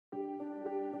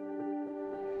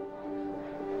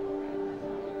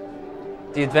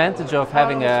The advantage of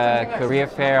having a career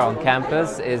fair on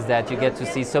campus is that you get to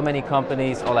see so many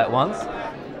companies all at once.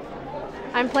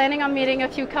 I'm planning on meeting a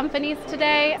few companies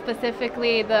today,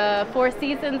 specifically the Four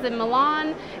Seasons in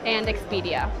Milan and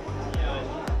Expedia.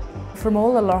 From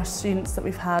all the Roche students that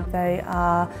we've had, they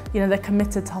are, they're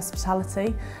committed to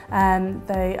hospitality, and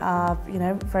they are,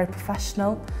 very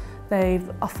professional. They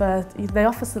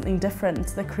offer something different.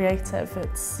 They're creative.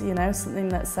 It's, something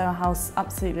that Soho House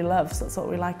absolutely loves. That's what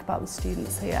we like about the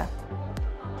students here.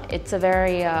 It's a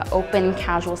very open,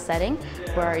 casual setting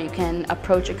where you can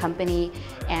approach a company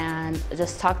and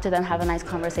just talk to them, have a nice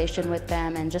conversation with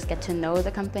them, and just get to know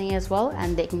the company as well,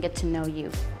 and they can get to know you.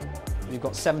 We've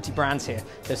got 70 brands here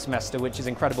this semester, which is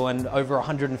incredible, and over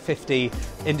 150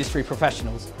 industry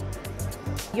professionals.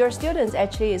 Your students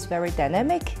actually is very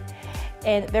dynamic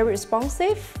and very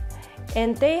responsive,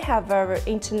 and they have a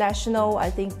international, I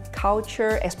think,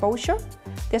 culture exposure.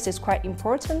 This is quite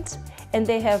important, and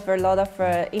they have a lot of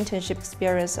internship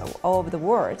experience all over the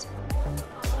world.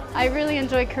 I really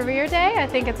enjoy Career Day. I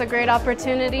think it's a great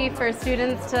opportunity for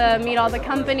students to meet all the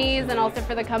companies, and also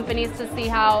for the companies to see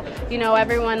how,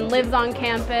 everyone lives on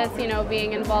campus,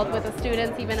 being involved with the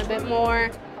students even a bit more.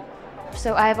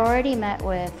 So I've already met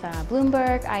with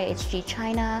Bloomberg, IHG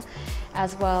China,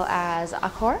 as well as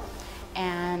Accor,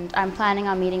 and I'm planning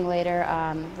on meeting later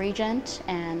Regent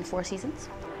and Four Seasons.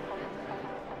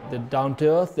 They're down to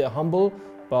earth, they're humble,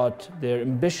 but they're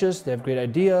ambitious, they have great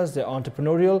ideas, they're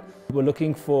entrepreneurial. We're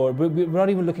not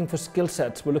even looking for skill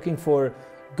sets, we're looking for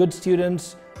good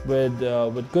students with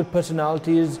good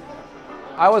personalities.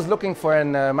 I was looking for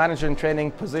a manager in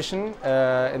training position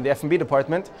in the F&B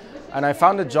department, and I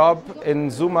found a job in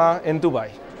Zuma in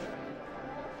Dubai.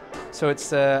 So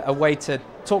it's a way to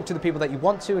talk to the people that you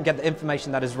want to and get the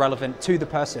information that is relevant to the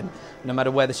person, no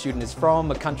matter where the student is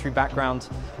from, a country background,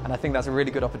 and I think that's a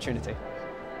really good opportunity.